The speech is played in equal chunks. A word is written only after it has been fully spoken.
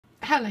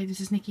Hello,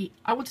 this is Nikki.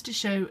 I wanted to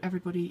show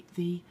everybody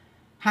the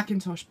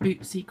Hackintosh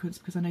boot sequence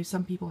because I know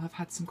some people have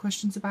had some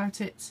questions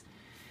about it.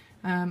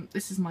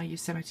 This is my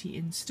Yosemite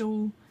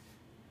install.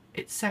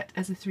 It's set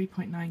as a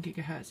 3.9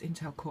 GHz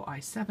Intel Core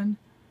i7.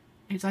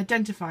 It's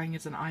identifying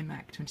as an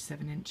iMac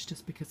 27-inch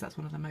just because that's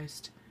one of the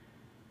most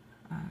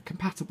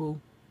compatible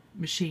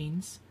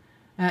machines.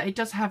 It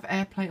does have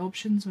AirPlay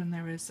options when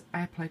there is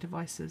AirPlay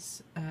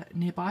devices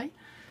nearby.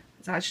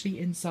 It's actually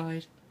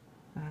inside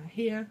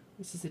here.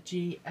 This is a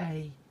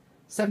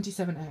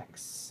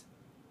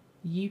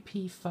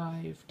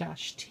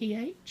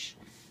GA-Z77X-UP5-TH.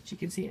 As you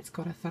can see, it's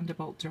got a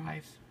Thunderbolt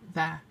drive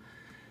there.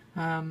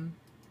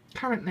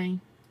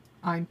 Currently,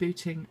 I'm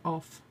booting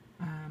off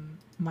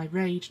my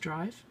RAID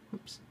drive.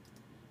 Oops.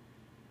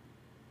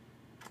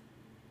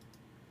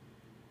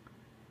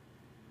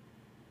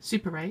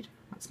 Super RAID.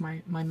 That's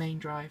my main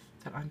drive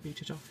that I'm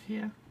booted off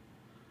here.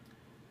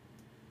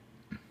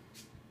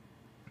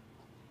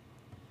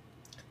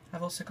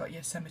 I've also got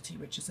Yosemite,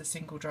 which is a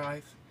single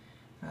drive.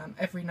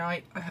 Every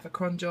night I have a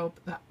cron job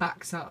that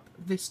backs up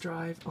this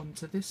drive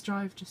onto this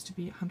drive just to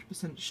be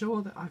 100%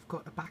 sure that I've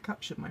got a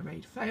backup should my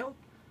RAID fail.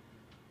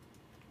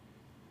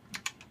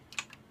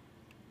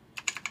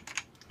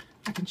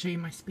 I can show you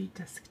my speed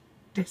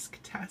disk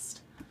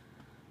test.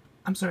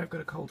 I'm sorry, I've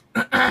got a cold.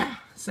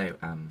 So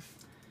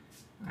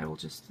I will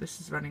just, this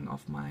is running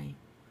off my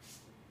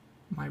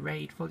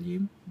RAID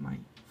volume, my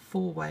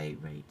 4-way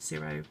RAID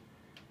 0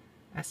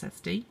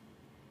 SSD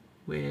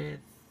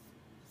with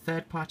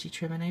third-party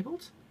trim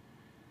enabled.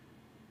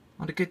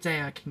 On a good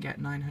day I can get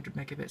 900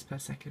 megabits per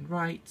second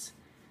write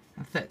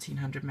and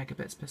 1300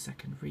 megabits per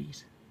second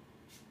read,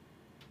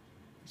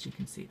 as you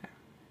can see there.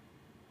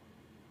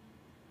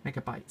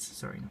 Megabytes,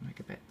 sorry, not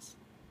megabits.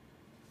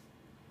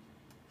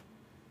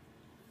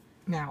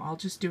 Now I'll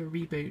just do a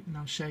reboot and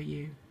I'll show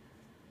you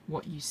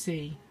what you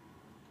see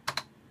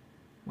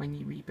when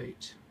you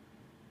reboot.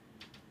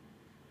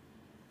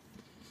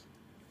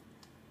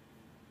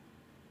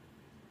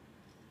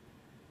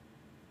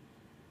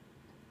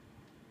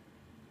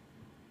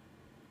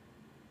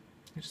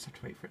 I just have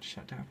to wait for it to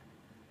shut down.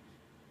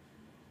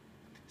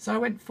 So I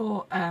went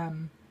for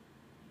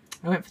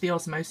the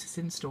osmosis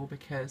install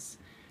because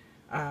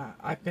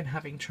I've been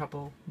having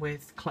trouble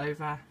with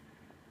Clover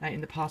in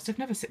the past. I've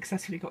never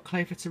successfully got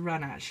Clover to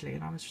run actually,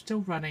 and I was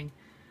still running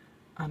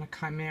on a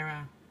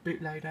Chimera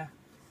bootloader,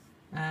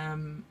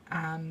 and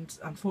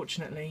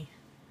unfortunately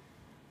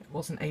it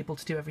wasn't able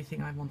to do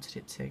everything I wanted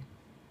it to.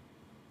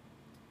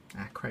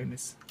 Chrome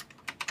is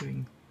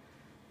doing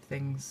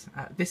things.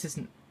 This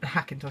isn't a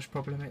Hackintosh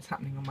problem, it's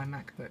happening on my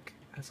MacBook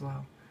as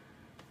well.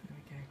 There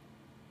we go.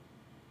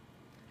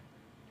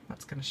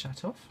 That's going to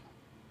shut off.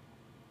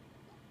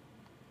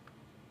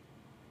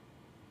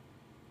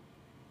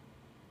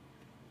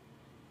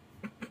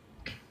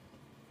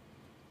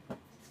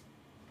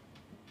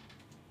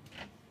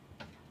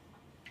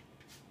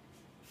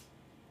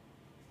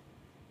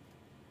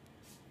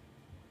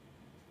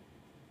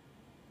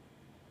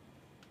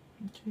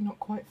 Actually not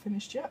quite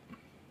finished yet.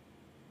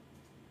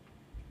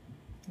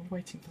 I'm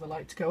waiting for the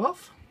light to go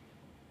off.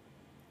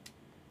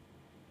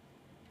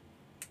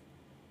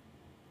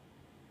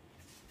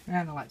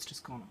 And the light's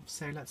just gone off,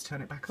 so let's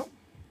turn it back on.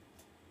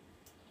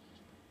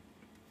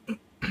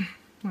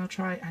 I'll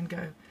try and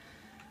go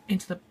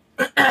into the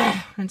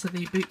into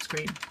the boot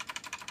screen.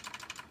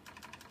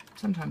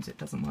 Sometimes it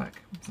doesn't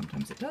work,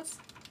 sometimes it does.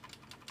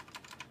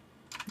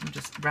 I'm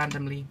just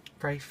randomly,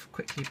 very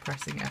quickly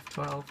pressing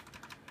F12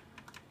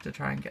 to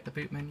try and get the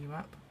boot menu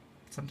up.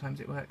 Sometimes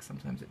it works,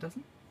 sometimes it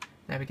doesn't.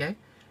 There we go.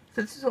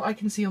 So this is what I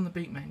can see on the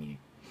boot menu.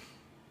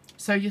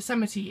 So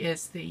Yosemite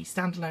is the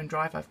standalone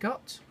drive I've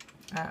got.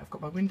 I've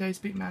got my Windows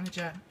boot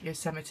manager,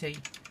 Yosemite,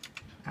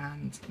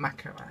 and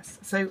Mac OS.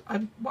 So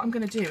what I'm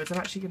going to do is I'm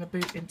actually going to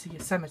boot into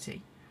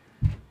Yosemite,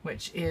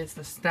 which is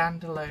the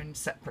standalone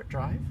separate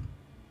drive.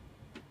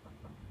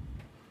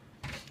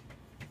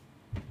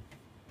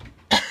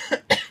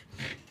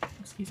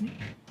 Excuse me.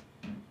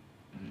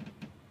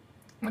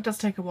 It does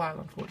take a while,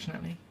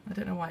 unfortunately. I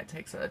don't know why it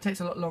takes a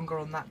lot longer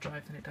on that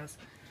drive than it does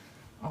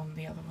on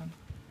the other one,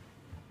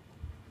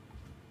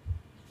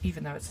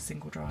 even though it's a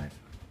single drive.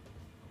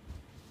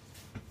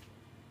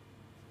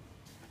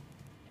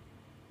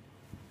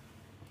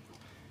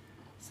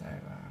 So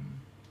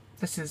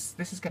this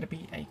is going to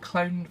be a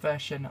cloned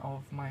version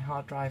of my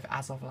hard drive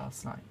as of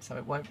last night, so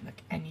it won't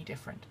look any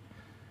different.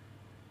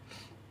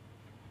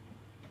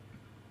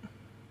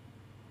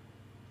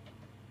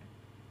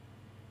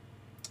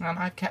 And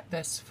I've kept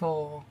this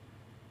for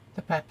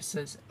the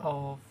purposes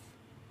of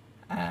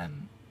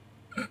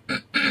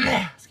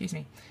excuse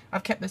me.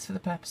 I've kept this for the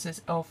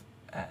purposes of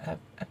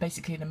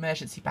basically an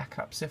emergency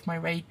backup. So if my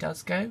RAID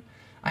does go,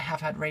 I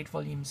have had RAID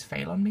volumes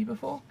fail on me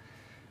before.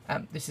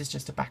 This is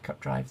just a backup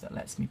drive that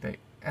lets me boot,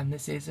 and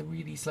this is a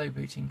really slow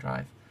booting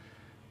drive.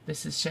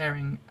 This is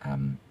sharing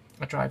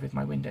a drive with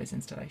my Windows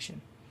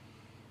installation.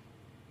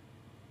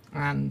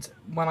 And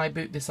when I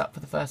boot this up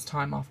for the first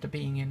time after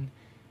being in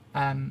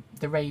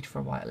the RAID for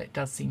a while, it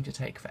does seem to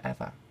take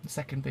forever. The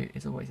second boot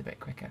is always a bit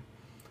quicker,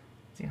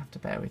 so you have to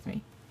bear with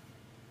me.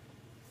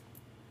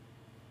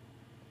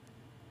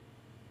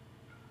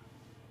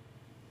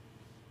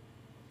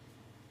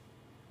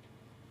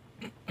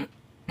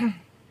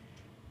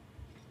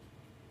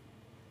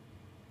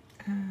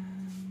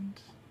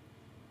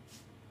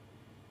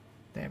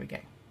 go.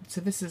 So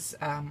this is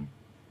a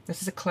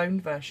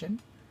cloned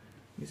version.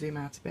 You zoom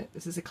out a bit.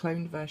 This is a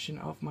cloned version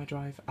of my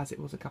drive as it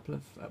was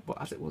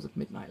as it was at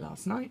midnight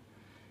last night.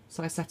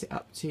 So I set it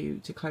up to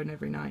clone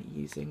every night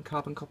using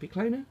Carbon Copy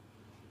Cloner.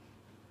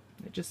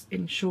 It just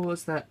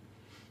ensures that,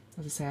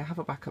 as I say, I have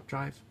a backup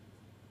drive.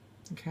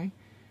 Okay,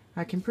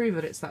 I can prove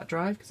that it's that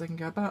drive because I can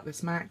go about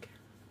this Mac.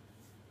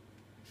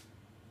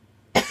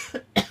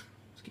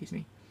 Excuse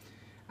me.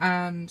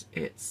 And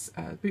its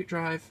boot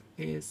drive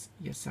is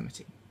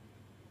Yosemite.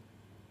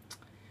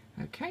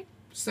 Okay,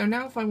 so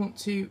now if I want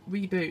to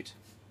reboot,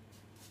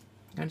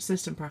 go to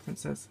System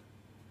Preferences,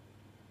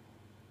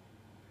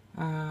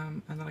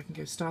 and then I can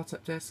go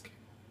Startup Disk.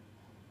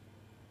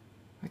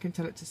 I can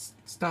tell it to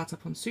start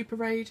up on Super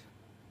RAID.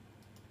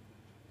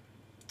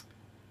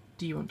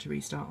 Do you want to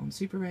restart on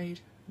Super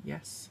RAID?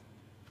 Yes.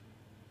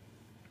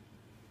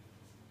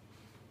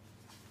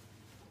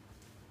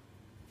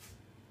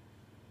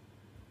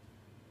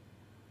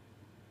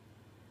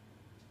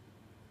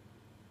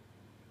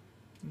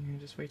 And you're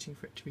just waiting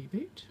for it to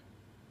reboot.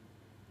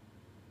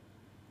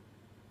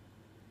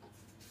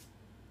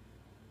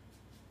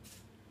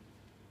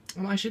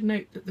 And I should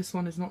note that this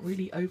one is not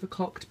really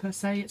overclocked per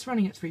se. It's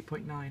running at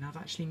 3.9. I've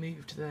actually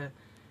moved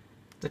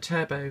the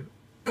turbo,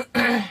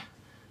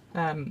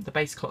 the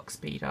base clock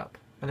speed up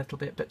a little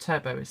bit, but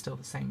turbo is still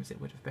the same as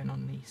it would have been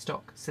on the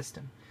stock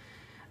system.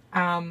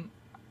 And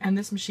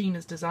this machine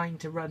is designed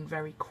to run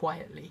very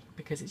quietly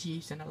because it's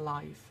used in a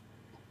live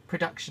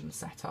production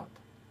setup.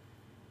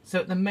 So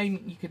at the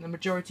moment, the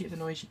majority of the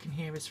noise you can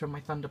hear is from my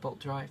Thunderbolt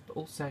drive, but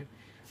also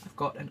I've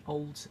got an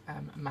old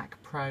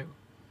Mac Pro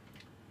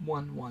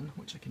 1.1,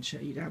 which I can show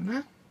you down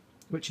there,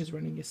 which is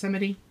running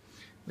Yosemite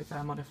with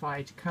a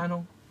modified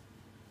kernel.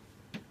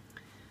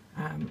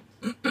 And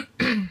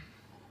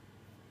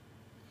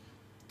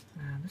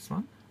this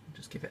one, I'll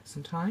just give it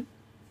some time.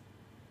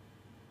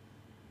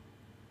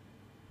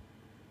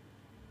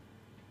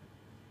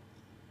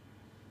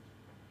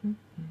 There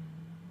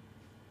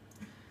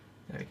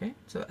we go.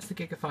 So that's the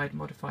gigafied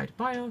modified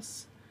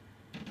BIOS,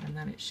 and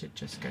then it should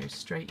just go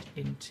straight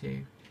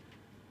into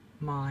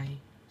my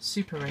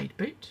Super RAID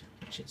boot,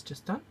 which it's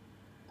just done.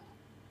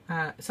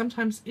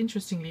 Sometimes,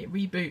 interestingly, it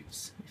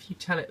reboots. If you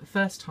tell it the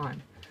first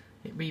time,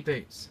 it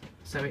reboots.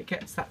 So it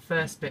gets that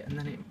first bit, and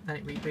then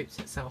it reboots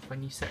itself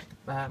when you set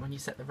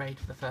the RAID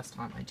for the first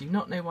time. I do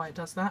not know why it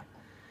does that,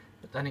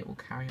 but then it will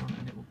carry on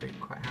and it will boot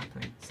quite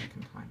happily the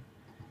second time.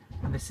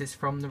 And this is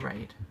from the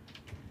RAID.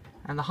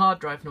 And the hard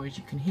drive noise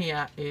you can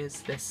hear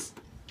is this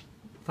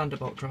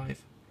Thunderbolt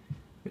drive,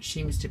 which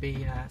seems to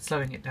be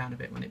slowing it down a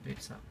bit when it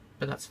boots up.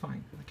 But that's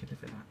fine, I can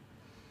live with that.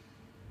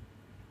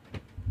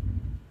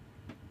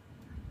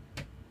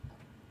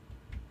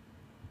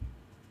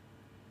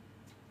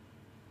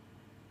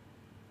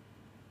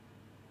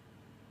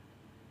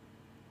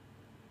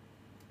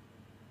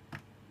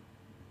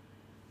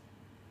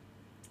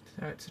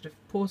 So it sort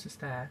of pauses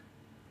there,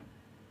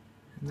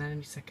 and then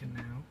any second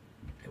now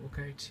it will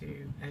go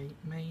to a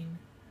main,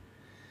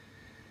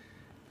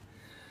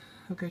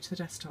 it'll go to the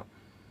desktop.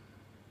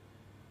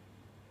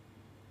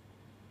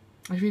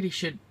 I really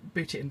should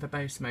boot it in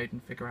verbose mode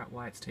and figure out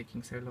why it's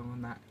taking so long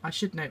on that. I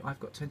should note I've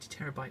got 20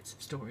 terabytes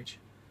of storage.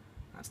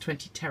 That's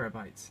 20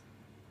 terabytes.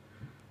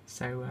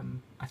 So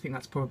I think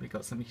that's probably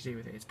got something to do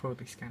with it. It's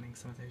probably scanning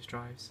some of those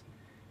drives,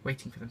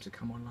 waiting for them to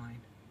come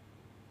online.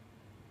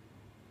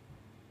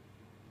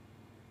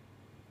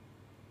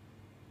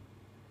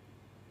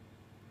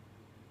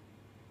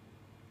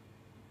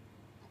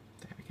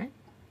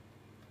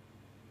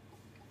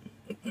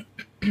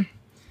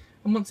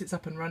 And once it's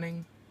up and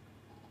running,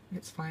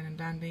 it's fine and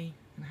dandy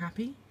and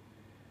happy.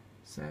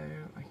 So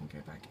I can go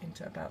back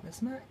into About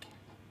This Mac,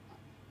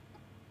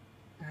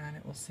 and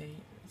it will see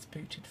it's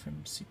booted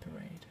from Super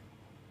RAID.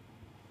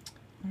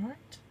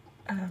 Alright,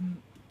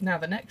 now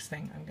the next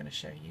thing I'm going to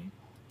show you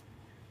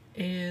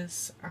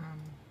is,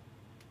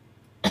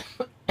 I'm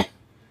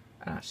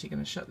actually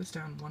going to shut this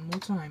down one more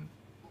time.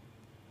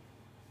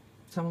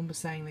 Someone was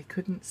saying they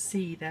couldn't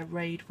see their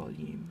RAID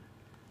volume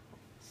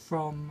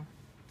from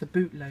the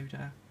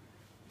bootloader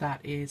that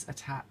is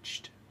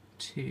attached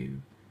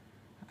to,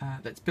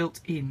 that's built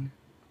in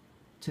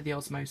to the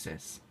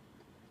Osmosis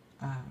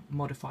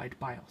modified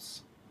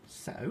BIOS.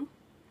 So,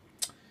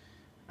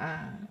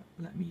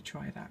 let me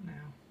try that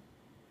now.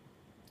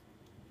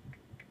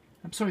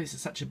 I'm sorry this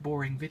is such a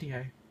boring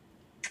video.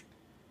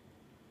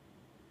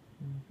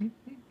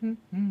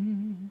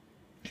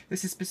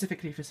 This is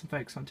specifically for some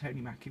folks on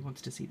Tony Mac who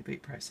wanted to see the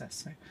boot process.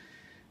 So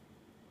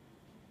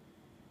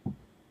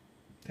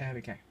there we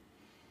go.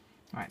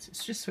 Right, so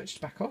it's just switched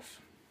back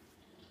off,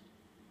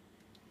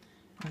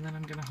 and then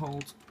I'm going to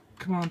hold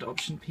Command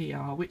Option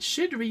PR, which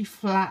should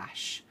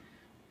reflash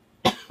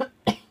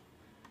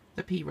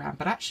the PRAM,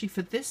 but actually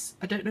for this,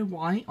 I don't know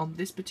why, on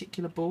this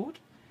particular board,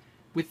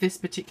 with this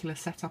particular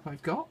setup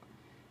I've got,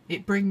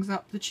 it brings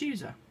up the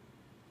chooser.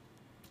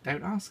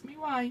 Don't ask me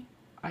why,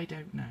 I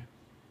don't know.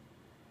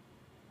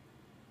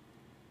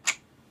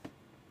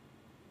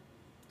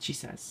 She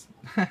says.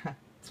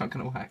 It's not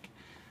going to work.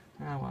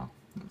 Oh well,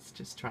 let's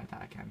just try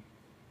that again.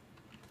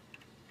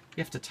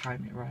 You have to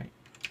time it right.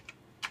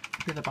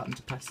 The other button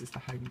to press is the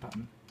home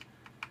button.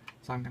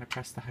 So I'm going to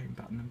press the home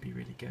button and be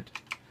really good.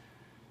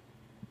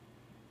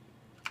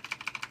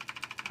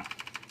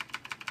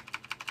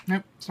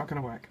 Nope, it's not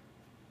going to work.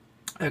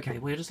 Okay,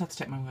 well, you'll just have to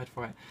take my word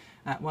for it.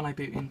 When I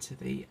boot into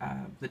the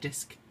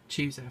disk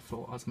chooser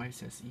for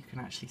Osmosis, you can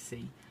actually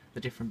see the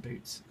different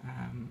boots,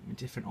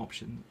 different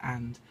options,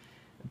 and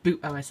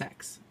Boot OS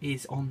X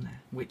is on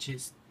there, which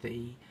is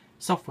the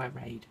software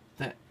RAID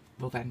that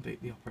will then boot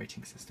the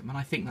operating system. And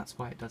I think that's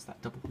why it does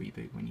that double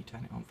reboot when you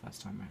turn it on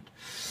first time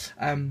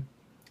round.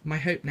 My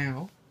hope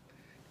now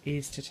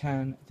is to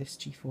turn this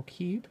G4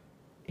 Cube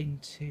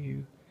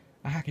into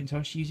a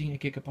Hackintosh using a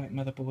Gigabyte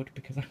motherboard,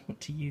 because I want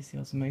to use the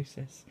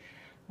Osmosis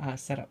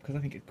setup because I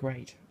think it's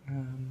great.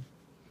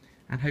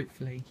 And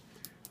hopefully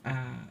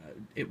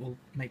it will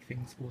make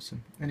things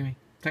awesome. Anyway,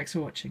 thanks for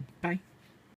watching. Bye.